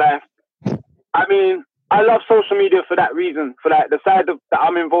skills in life. I mean, I love social media for that reason, for like the side that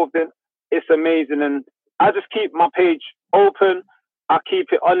I'm involved in. It's amazing, and I just keep my page open. I keep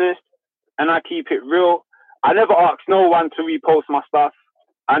it honest, and I keep it real. I never ask no one to repost my stuff.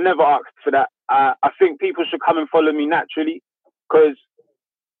 I never asked for that. I think people should come and follow me naturally, because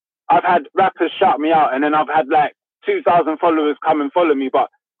I've had rappers shout me out, and then I've had like 2,000 followers come and follow me, but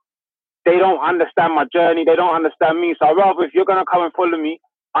they don't understand my journey. They don't understand me. So I'd rather, if you're going to come and follow me,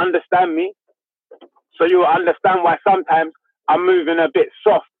 understand me. So you'll understand why sometimes I'm moving a bit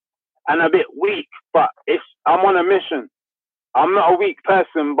soft and a bit weak, but I'm on a mission. I'm not a weak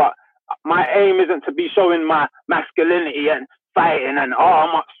person, but my aim isn't to be showing my masculinity and fighting and,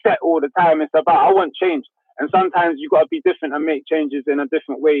 I'm upset all the time. It's about, I want change. And sometimes you got to be different and make changes in a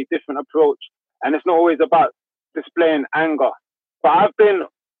different way, different approach. And it's not always about displaying anger. But I've been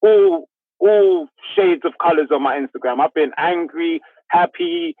all shades of colors on my Instagram. I've been angry,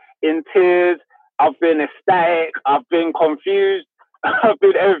 happy, in tears. I've been ecstatic. I've been confused. I've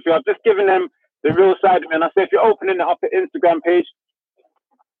been everything. I've just given them the real side of me. And I say, if you're opening it up an Instagram page,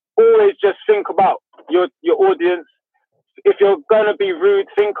 always just think about your audience. If you're going to be rude,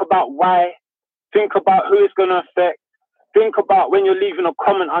 think about why. Think about who it's going to affect. Think about when you're leaving a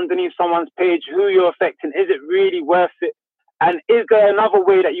comment underneath someone's page, who you're affecting. Is it really worth it? And is there another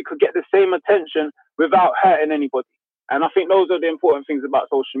way that you could get the same attention without hurting anybody? And I think those are the important things about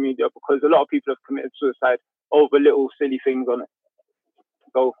social media, because a lot of people have committed suicide over little silly things on it.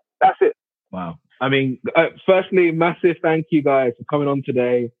 So that's it. Wow. I mean, firstly, massive thank you guys for coming on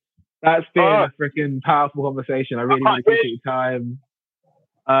today. That's been a freaking powerful conversation. I really appreciate your time.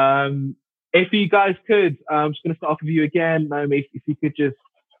 If you guys could, I'm just going to start off with you again, Naomi, if you could just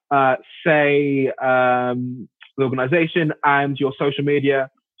say the organization and your social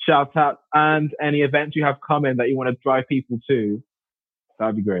media shout out and any events you have coming that you want to drive people to,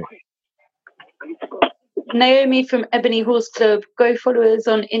 that'd be great. Naomi from Ebony Horse Club. Go follow us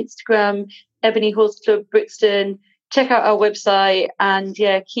on Instagram, Ebony Horse Club Brixton. Check out our website and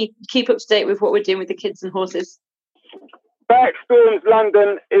keep up to date with what we're doing with the kids and horses. Bike Storms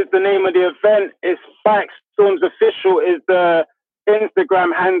London is the name of the event. It's Bike Storms Official is the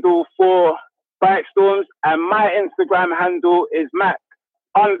Instagram handle for Bike Storms, and my Instagram handle is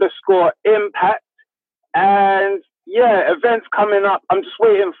Mac_impact. And events coming up. I'm just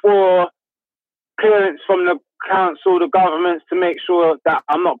waiting for clearance from the council, the governments, to make sure that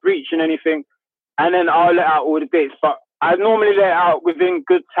I'm not breaching anything, and then I'll let out all the dates. But I normally let out within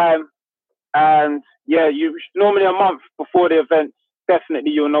good time, and you normally a month before the event.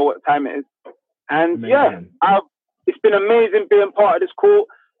 Definitely, you'll know what time it is. And it's been amazing being part of this call.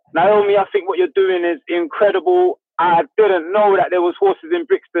 Naomi, I think what you're doing is incredible. I didn't know that there was horses in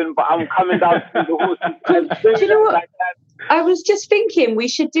Brixton, but I'm coming down to see the horses. Do you know what? I was just thinking we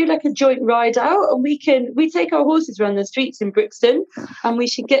should do like a joint ride out, and we take our horses around the streets in Brixton, and we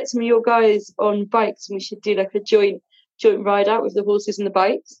should get some of your guys on bikes, and we should do like a joint ride out with the horses and the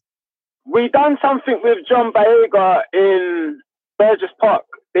bikes. We done something with John Baega in Burgess Park.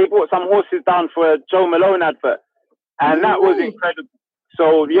 They brought some horses down for a Joe Malone advert, and that was incredible.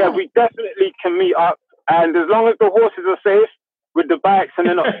 So we definitely can meet up, and as long as the horses are safe with the bikes and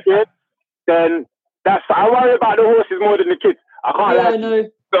they're not scared, then I worry about the horses more than the kids. I can't lie. No.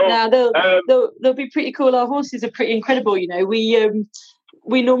 So, they'll be pretty cool. Our horses are pretty incredible. You know,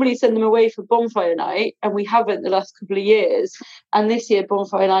 we normally send them away for bonfire night, and we haven't the last couple of years. And this year,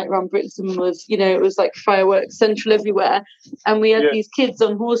 bonfire night around Brixton was, it was like fireworks central everywhere. And we had these kids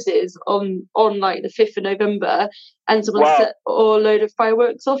on horses on like the 5th of November, and someone set a load of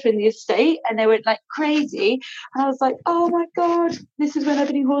fireworks off in the estate, and they went like crazy. And I was like, oh my God, this is when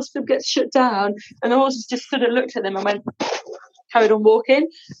Ebony Horse Club gets shut down. And the horses just sort of looked at them and went, carried on walking,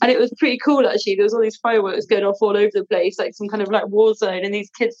 and it was pretty cool actually. There was all these fireworks going off all over the place, like some kind of like war zone, and these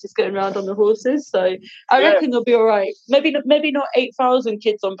kids just going around on the horses. So I reckon they'll be all right. Maybe not 8,000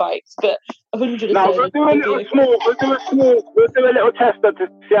 kids on bikes, but 100. No, we'll do a little tester to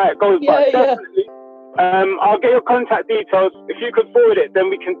see how it goes. But definitely, I'll get your contact details. If you could forward it, then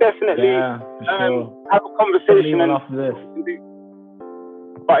we can definitely have a conversation after this.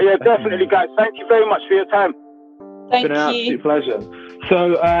 But definitely, guys. Thank you very much for your time. Thank It's been an absolute pleasure.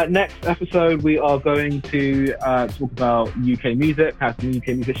 So next episode, we are going to talk about UK music, have some UK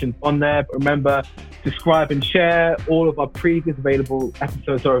musicians on there. But remember, subscribe and share. All of our previous available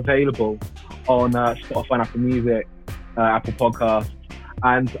episodes are available on Spotify and Apple Music, Apple Podcasts,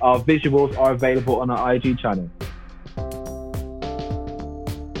 and our visuals are available on our IG channel.